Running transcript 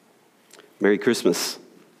Merry Christmas.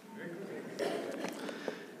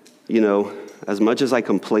 You know, as much as I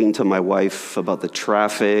complain to my wife about the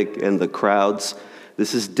traffic and the crowds,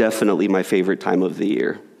 this is definitely my favorite time of the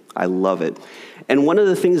year. I love it. And one of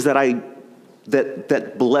the things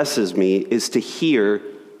that blesses me is to hear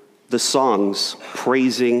the songs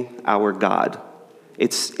praising our God.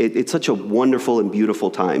 It's such a wonderful and beautiful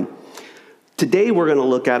time. Today we're going to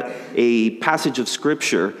look at a passage of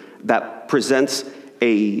Scripture that presents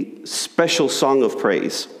a special song of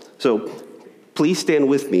praise. So please stand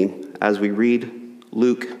with me as we read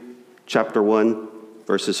Luke chapter 1,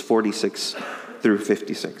 verses 46 through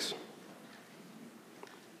 56.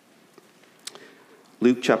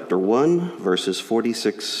 Luke chapter 1, verses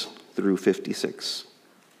 46 through 56.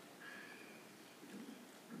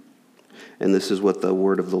 And this is what the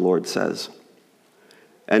word of the Lord says.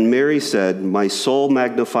 And Mary said, "My soul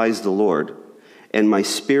magnifies the Lord, and my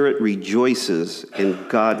spirit rejoices in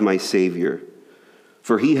God my Savior.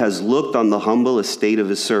 For he has looked on the humble estate of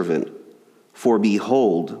his servant. For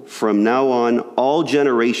behold, from now on all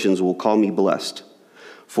generations will call me blessed.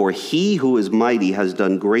 For he who is mighty has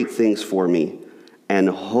done great things for me, and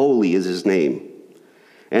holy is his name.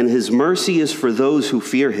 And his mercy is for those who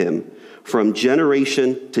fear him, from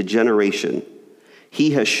generation to generation.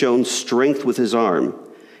 He has shown strength with his arm.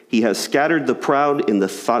 He has scattered the proud in the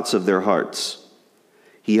thoughts of their hearts.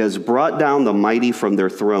 He has brought down the mighty from their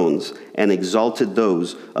thrones and exalted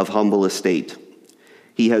those of humble estate.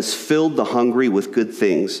 He has filled the hungry with good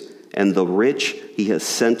things, and the rich he has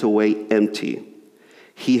sent away empty.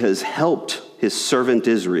 He has helped his servant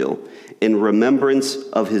Israel in remembrance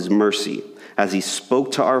of his mercy, as he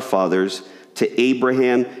spoke to our fathers, to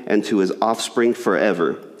Abraham, and to his offspring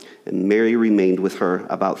forever." And Mary remained with her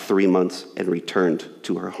about 3 months and returned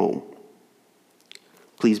to her home.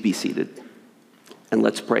 Please be seated, and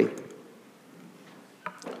let's pray.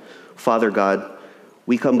 Father God,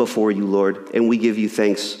 we come before you, Lord, and we give you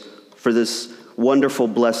thanks for this wonderful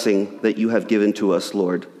blessing that you have given to us,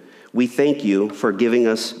 Lord. We thank you for giving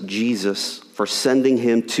us Jesus, for sending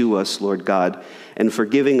him to us, Lord God, and for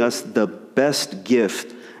giving us the best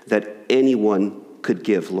gift that anyone could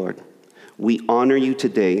give, Lord. We honor you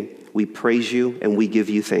today, we praise you, and we give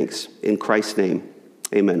you thanks. In Christ's name,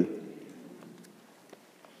 amen.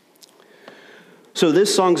 So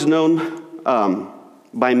this song's known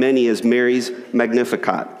by many as Mary's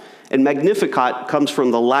Magnificat. And Magnificat comes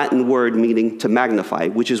from the Latin word meaning to magnify,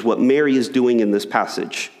 which is what Mary is doing in this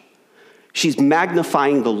passage. She's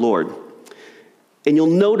magnifying the Lord. And you'll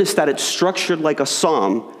notice that it's structured like a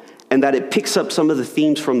psalm and that it picks up some of the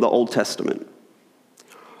themes from the Old Testament.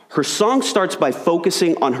 Her song starts by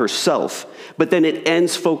focusing on herself, but then it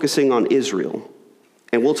ends focusing on Israel.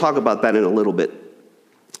 And we'll talk about that in a little bit.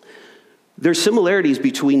 There's similarities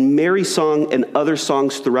between Mary's song and other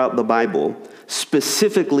songs throughout the Bible,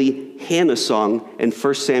 specifically Hannah's song in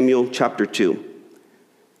 1 Samuel chapter 2.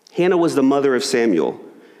 Hannah was the mother of Samuel.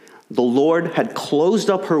 The Lord had closed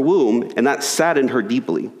up her womb, and that saddened her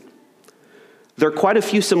deeply. There are quite a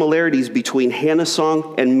few similarities between Hannah's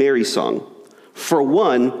song and Mary's song. For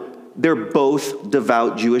one, they're both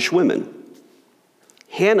devout Jewish women.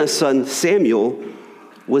 Hannah's son Samuel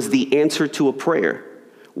was the answer to a prayer,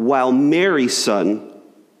 while Mary's son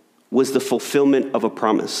was the fulfillment of a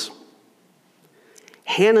promise.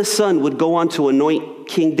 Hannah's son would go on to anoint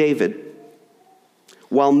King David,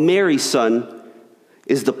 while Mary's son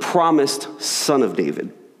is the promised son of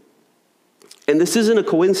David. And this isn't a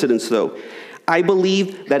coincidence, though. I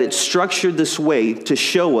believe that it's structured this way to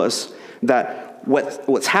show us that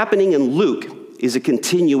what's happening in Luke is a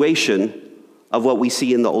continuation of what we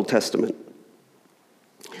see in the Old Testament.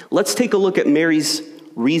 Let's take a look at Mary's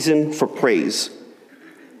reason for praise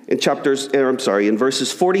in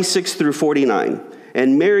verses 46 through 49.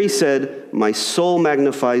 And Mary said, "My soul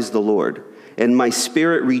magnifies the Lord, and my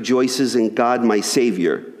spirit rejoices in God my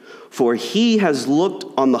Savior, for he has looked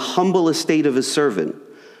on the humble estate of his servant.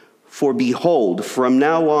 For behold, from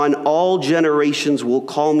now on all generations will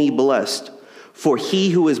call me blessed, for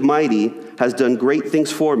he who is mighty has done great things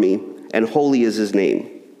for me, and holy is his name."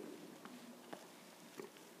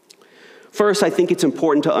 First, I think it's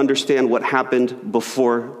important to understand what happened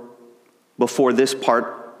before this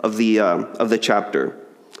part of the chapter.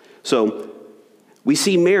 So we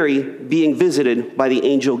see Mary being visited by the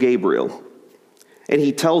angel Gabriel, and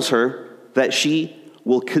he tells her that she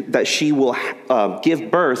will give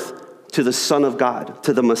birth to the Son of God,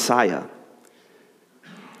 to the Messiah.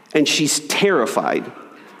 And she's terrified.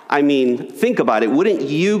 I mean, think about it. Wouldn't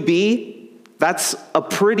you be? That's a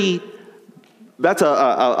pretty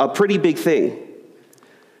big thing.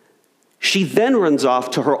 She then runs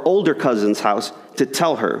off to her older cousin's house to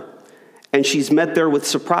tell her. And she's met there with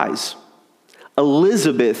surprise.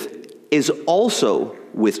 Elizabeth is also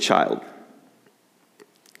with child.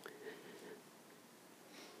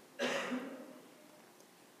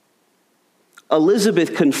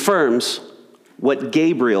 Elizabeth confirms what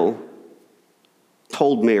Gabriel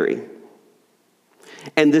told Mary.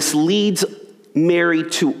 And this leads Mary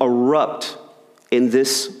to erupt in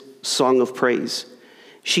this song of praise.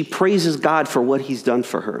 She praises God for what he's done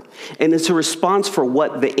for her. And it's a response for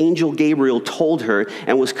what the angel Gabriel told her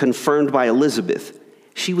and was confirmed by Elizabeth.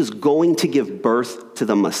 She was going to give birth to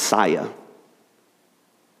the Messiah.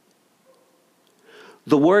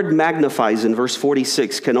 The word magnifies in verse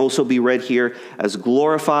 46 can also be read here as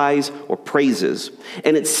glorifies or praises.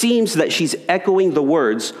 And it seems that she's echoing the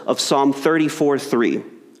words of Psalm 34:3,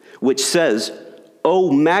 which says,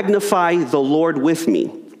 "Oh, magnify the Lord with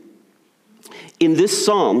me." In this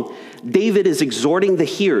psalm, David is exhorting the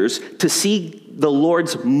hearers to see the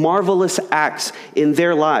Lord's marvelous acts in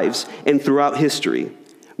their lives and throughout history.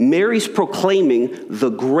 Mary's proclaiming the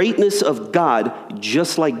greatness of God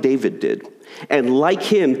just like David did. And like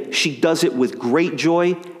him, she does it with great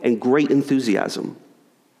joy and great enthusiasm.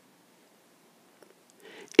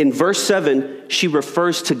 In verse 7, she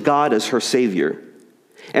refers to God as her Savior.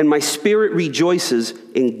 And my spirit rejoices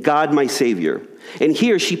in God my Savior. And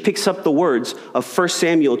here she picks up the words of 1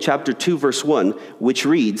 Samuel chapter 2, verse 1, which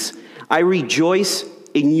reads, I rejoice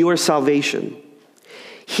in your salvation.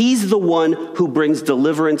 He's the one who brings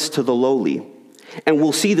deliverance to the lowly. And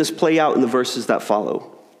we'll see this play out in the verses that follow.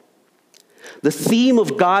 The theme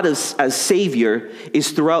of God as Savior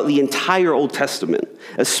is throughout the entire Old Testament,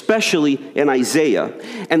 especially in Isaiah.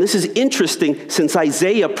 And this is interesting since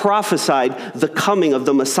Isaiah prophesied the coming of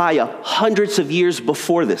the Messiah hundreds of years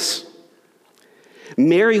before this.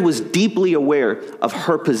 Mary was deeply aware of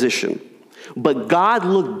her position, but God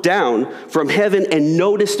looked down from heaven and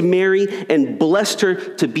noticed Mary and blessed her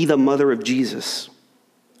to be the mother of Jesus.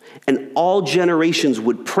 And all generations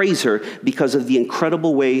would praise her because of the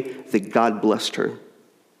incredible way that God blessed her.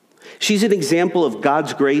 She's an example of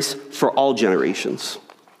God's grace for all generations.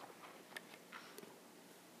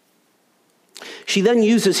 She then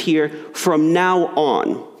uses here, from now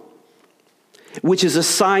on, which is a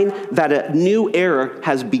sign that a new era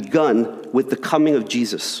has begun with the coming of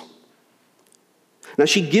Jesus. Now,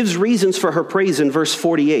 she gives reasons for her praise in verse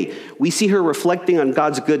 48. We see her reflecting on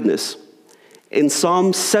God's goodness. In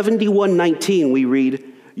Psalm 71:19, we read,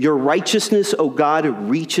 your righteousness, O God,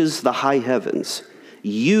 reaches the high heavens.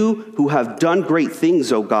 You who have done great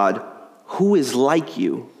things, O God, who is like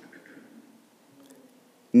you?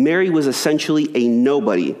 Mary was essentially a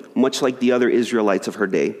nobody, much like the other Israelites of her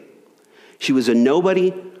day. She was a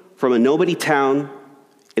nobody from a nobody town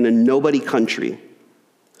in a nobody country.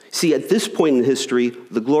 See, at this point in history,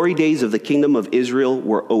 the glory days of the kingdom of Israel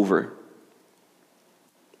were over.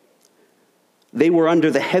 They were under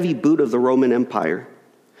the heavy boot of the Roman Empire.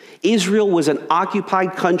 Israel was an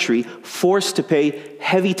occupied country forced to pay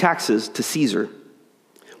heavy taxes to Caesar.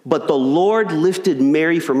 But the Lord lifted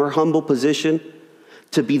Mary from her humble position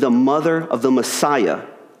to be the mother of the Messiah,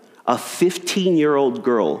 a 15-year-old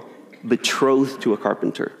girl betrothed to a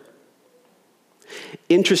carpenter.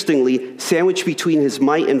 Interestingly, sandwiched between his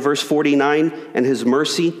might in verse 49 and his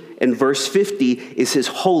mercy in verse 50 is his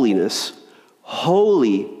holiness.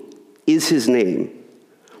 Holy is his name.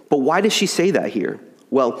 But why does she say that here?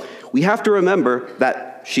 Well, we have to remember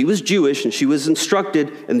that she was Jewish and she was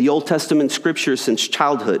instructed in the Old Testament scriptures since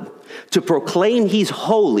childhood. To proclaim he's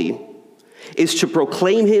holy is to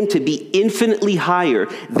proclaim him to be infinitely higher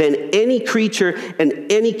than any creature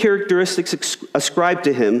and any characteristics ascribed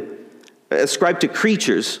to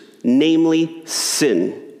creatures, namely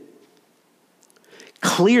sin.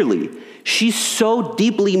 Clearly, she's so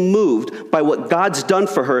deeply moved by what God's done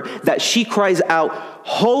for her that she cries out,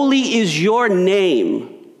 holy is your name.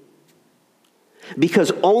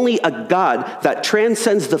 Because only a God that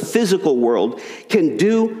transcends the physical world can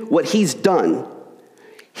do what he's done.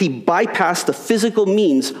 He bypassed the physical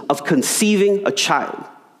means of conceiving a child.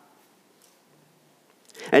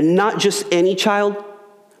 And not just any child,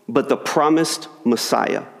 but the promised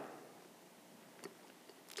Messiah.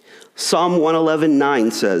 Psalm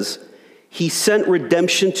 111:9 says, he sent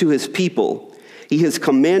redemption to his people. He has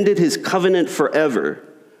commanded his covenant forever.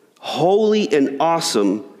 Holy and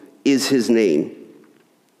awesome is his name.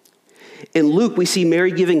 In Luke, we see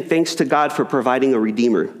Mary giving thanks to God for providing a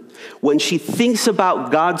redeemer. When she thinks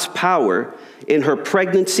about God's power in her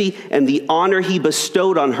pregnancy and the honor he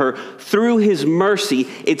bestowed on her through his mercy,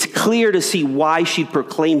 it's clear to see why she'd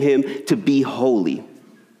proclaim him to be holy.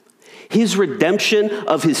 His redemption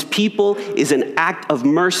of his people is an act of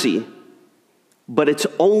mercy, but it's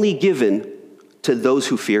only given to those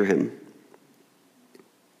who fear him.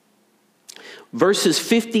 Verses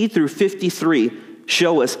 50 through 53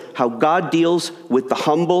 show us how God deals with the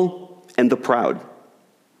humble and the proud.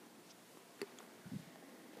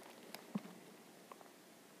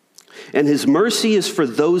 And his mercy is for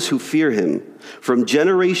those who fear him. From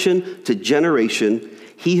generation to generation,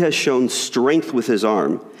 he has shown strength with his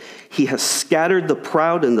arm. He has scattered the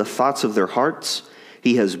proud in the thoughts of their hearts.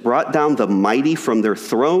 He has brought down the mighty from their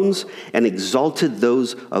thrones and exalted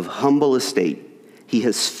those of humble estate. He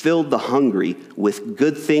has filled the hungry with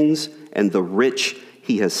good things, and the rich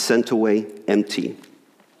he has sent away empty.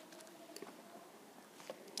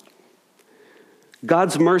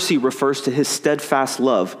 God's mercy refers to his steadfast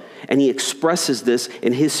love, and he expresses this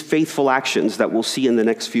in his faithful actions that we'll see in the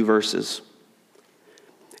next few verses.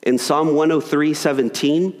 In Psalm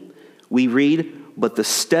 103:17, we read, "But the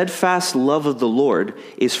steadfast love of the Lord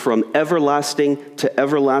is from everlasting to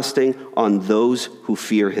everlasting on those who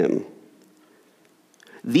fear him."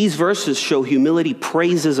 These verses show humility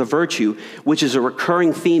praised as a virtue, which is a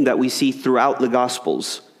recurring theme that we see throughout the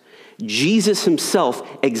Gospels. Jesus himself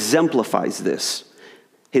exemplifies this.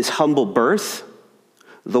 His humble birth,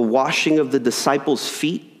 the washing of the disciples'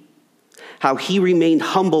 feet, how he remained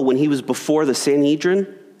humble when he was before the Sanhedrin.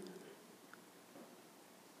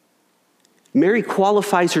 Mary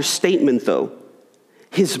qualifies her statement, though.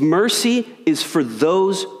 His mercy is for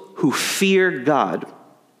those who fear God,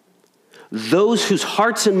 those whose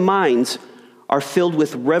hearts and minds are filled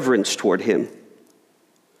with reverence toward him.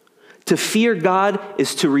 To fear God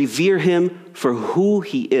is to revere him for who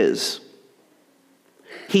he is.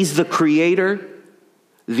 He's the Creator,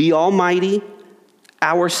 the Almighty,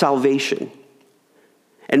 our salvation.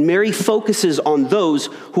 And Mary focuses on those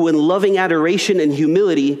who in loving adoration and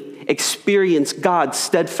humility experience God's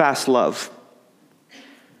steadfast love.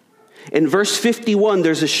 In verse 51,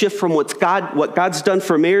 there's a shift from what God's done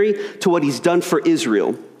for Mary to what he's done for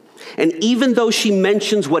Israel. And even though she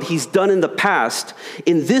mentions what he's done in the past,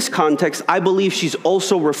 in this context, I believe she's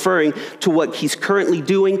also referring to what he's currently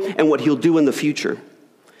doing and what he'll do in the future.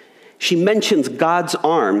 She mentions God's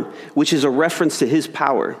arm, which is a reference to his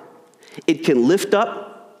power. It can lift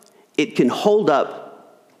up, it can hold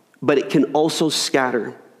up, but it can also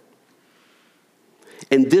scatter.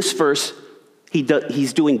 In this verse,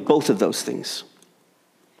 he's doing both of those things.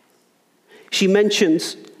 She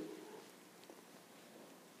mentions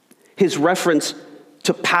his reference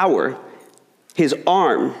to power. His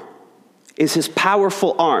arm is his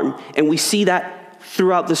powerful arm, and we see that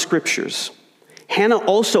throughout the scriptures. Hannah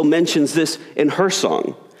also mentions this in her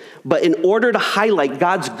song, but in order to highlight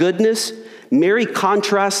God's goodness, Mary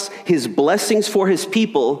contrasts his blessings for his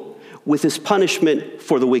people with his punishment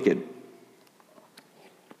for the wicked.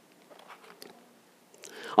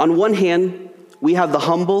 On one hand, we have the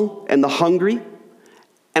humble and the hungry,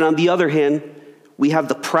 and on the other hand, we have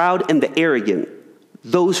the proud and the arrogant,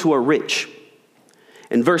 those who are rich.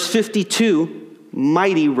 In verse 52,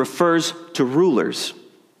 mighty refers to rulers.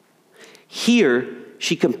 Here,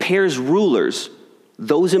 she compares rulers,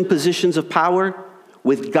 those in positions of power,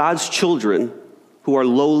 with God's children who are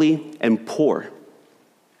lowly and poor.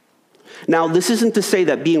 Now, this isn't to say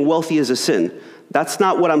that being wealthy is a sin. That's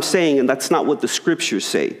not what I'm saying, and that's not what the scriptures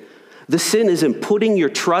say. The sin is in putting your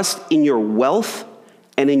trust in your wealth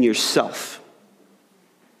and in yourself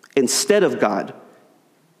instead of God,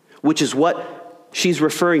 which is what she's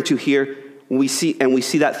referring to here, and we see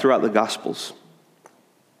that throughout the Gospels.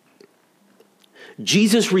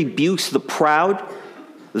 Jesus rebukes the proud,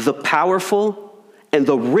 the powerful, and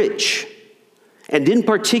the rich, and in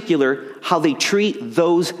particular, how they treat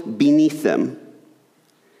those beneath them.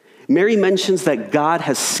 Mary mentions that God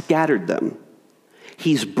has scattered them.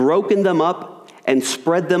 He's broken them up and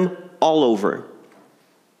spread them all over.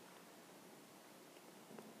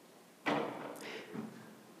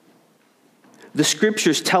 The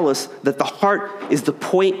scriptures tell us that the heart is the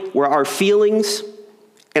point where our feelings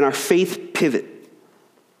and our faith pivot.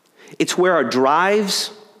 It's where our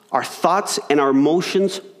drives, our thoughts, and our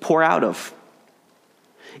emotions pour out of.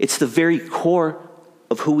 It's the very core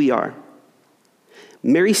of who we are.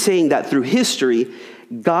 Mary's saying that through history,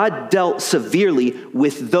 God dealt severely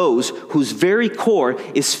with those whose very core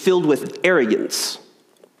is filled with arrogance.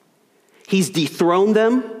 He's dethroned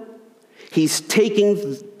them. He's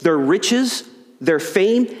taken their riches, their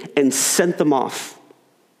fame, and sent them off.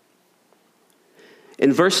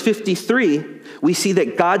 In verse 53, we see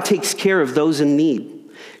that God takes care of those in need.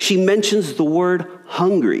 She mentions the word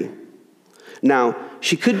hungry. Now,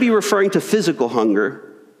 she could be referring to physical hunger.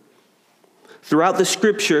 Throughout the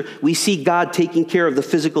scripture, we see God taking care of the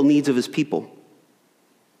physical needs of his people.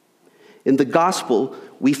 In the gospel,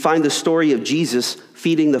 we find the story of Jesus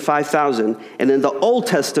feeding the 5,000, and in the Old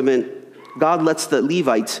Testament, God lets the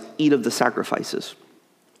Levites eat of the sacrifices.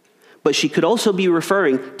 But she could also be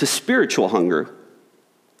referring to spiritual hunger.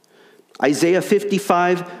 Isaiah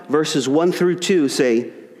 55, verses 1 through 2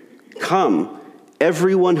 say, "Come,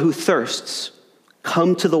 everyone who thirsts,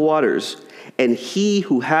 come to the waters, and he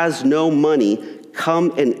who has no money,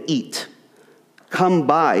 come and eat. Come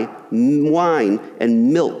buy wine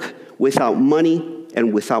and milk without money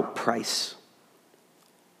and without price."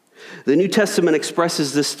 The New Testament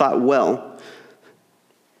expresses this thought well,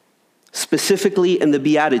 specifically in the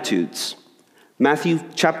Beatitudes. Matthew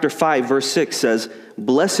chapter 5, verse 6 says,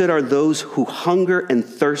 "Blessed are those who hunger and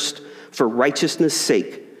thirst for righteousness'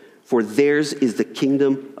 sake, for theirs is the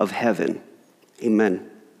kingdom of heaven." Amen.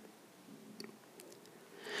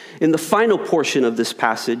 In the final portion of this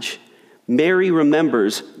passage, Mary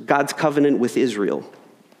remembers God's covenant with Israel.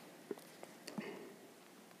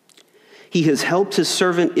 He has helped his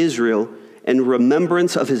servant Israel in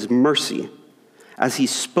remembrance of his mercy, as he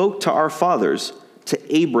spoke to our fathers, to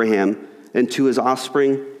Abraham, and to his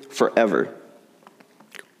offspring forever.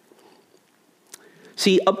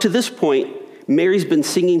 See, up to this point, Mary's been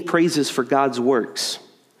singing praises for God's works.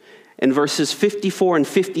 In verses 54 and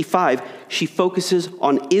 55, she focuses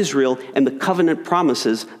on Israel and the covenant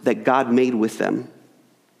promises that God made with them.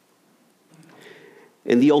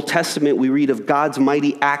 In the Old Testament, we read of God's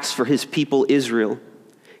mighty acts for his people Israel.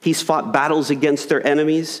 He's fought battles against their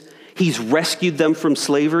enemies, he's rescued them from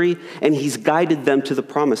slavery, and he's guided them to the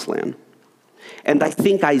promised land. And I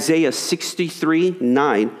think Isaiah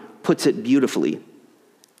 63:9 puts it beautifully.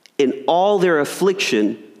 In all their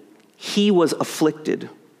affliction, he was afflicted,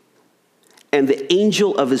 and the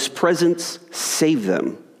angel of his presence saved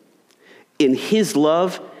them. In his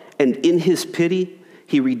love and in his pity,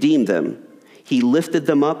 he redeemed them. He lifted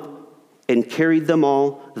them up and carried them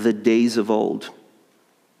all the days of old.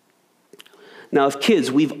 Now, as kids,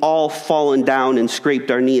 we've all fallen down and scraped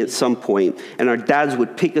our knee at some point, and our dads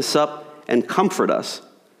would pick us up and comfort us.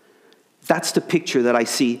 That's the picture that I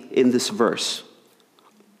see in this verse.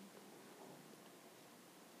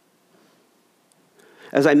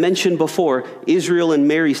 As I mentioned before, Israel in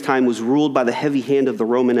Mary's time was ruled by the heavy hand of the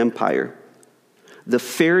Roman Empire. The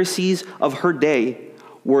Pharisees of her day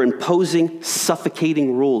were imposing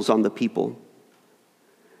suffocating rules on the people.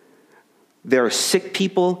 There are sick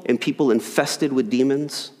people and people infested with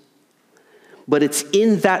demons. But it's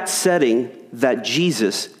in that setting that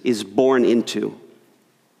Jesus is born into.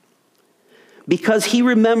 Because he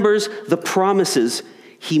remembers the promises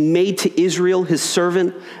he made to Israel, his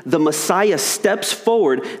servant, the Messiah steps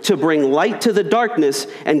forward to bring light to the darkness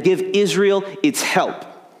and give Israel its help.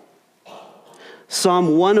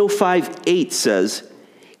 Psalm 105:8 says,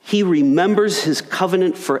 "He remembers his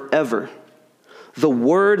covenant forever, the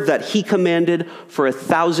word that he commanded for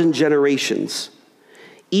 1,000 generations."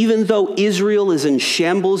 Even though Israel is in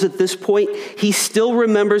shambles at this point, he still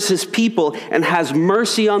remembers his people and has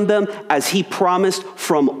mercy on them as he promised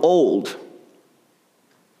from old.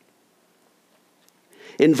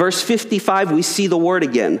 In verse 55, we see the word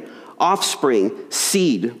again, offspring,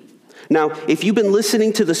 seed. Now, if you've been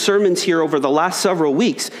listening to the sermons here over the last several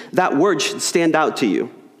weeks, that word should stand out to you.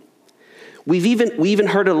 We even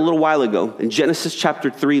heard it a little while ago in Genesis chapter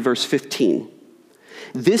 3, verse 15.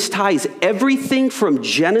 This ties everything from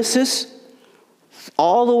Genesis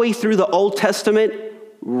all the way through the Old Testament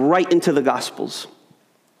right into the Gospels.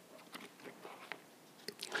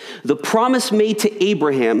 The promise made to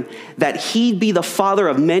Abraham that he'd be the father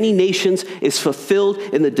of many nations is fulfilled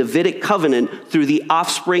in the Davidic covenant through the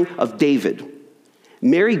offspring of David.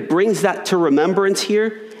 Mary brings that to remembrance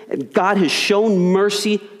here, and God has shown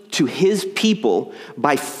mercy to his people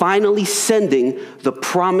by finally sending the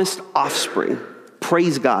promised offspring.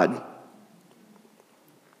 Praise God.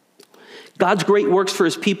 God's great works for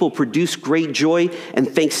his people produce great joy and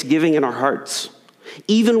thanksgiving in our hearts.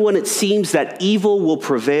 Even when it seems that evil will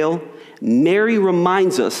prevail, Mary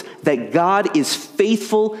reminds us that God is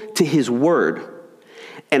faithful to his word.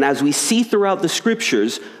 And as we see throughout the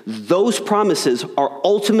scriptures, those promises are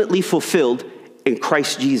ultimately fulfilled in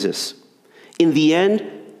Christ Jesus. In the end,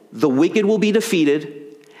 the wicked will be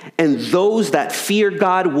defeated, and those that fear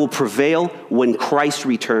God will prevail when Christ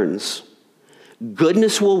returns.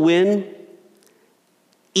 Goodness will win,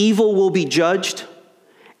 evil will be judged,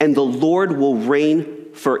 and the Lord will reign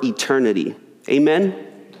for eternity. Amen?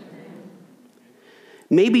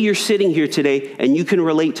 Maybe you're sitting here today and you can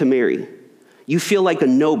relate to Mary. You feel like a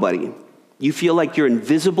nobody. You feel like you're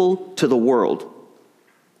invisible to the world.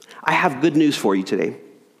 I have good news for you today.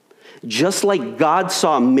 Just like God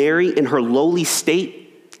saw Mary in her lowly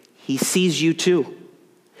state, He sees you too.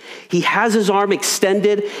 He has his arm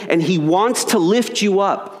extended and he wants to lift you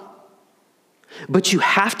up. But you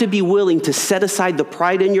have to be willing to set aside the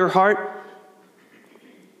pride in your heart.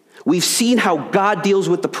 We've seen how God deals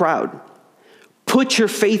with the proud. Put your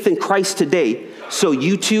faith in Christ today so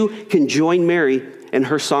you too can join Mary in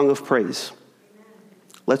her song of praise.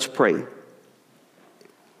 Let's pray.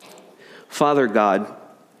 Father God,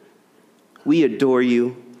 we adore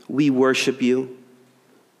you. We worship you.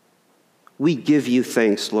 We give you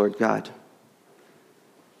thanks, Lord God.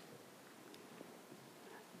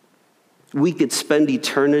 We could spend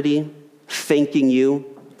eternity thanking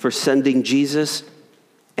you for sending Jesus,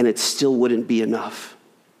 and it still wouldn't be enough.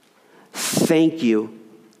 Thank you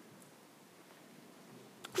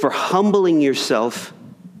for humbling yourself,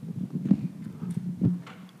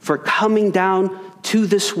 for coming down to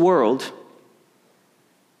this world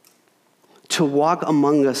to walk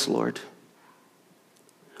among us, Lord.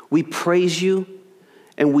 We praise you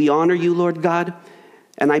and we honor you, Lord God.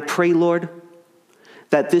 And I pray, Lord,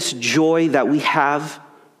 that this joy that we have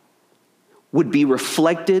would be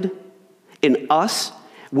reflected in us,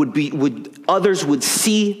 others would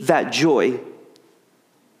see that joy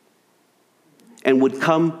and would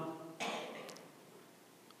come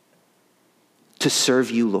to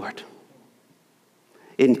serve you, Lord.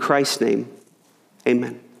 In Christ's name,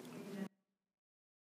 amen.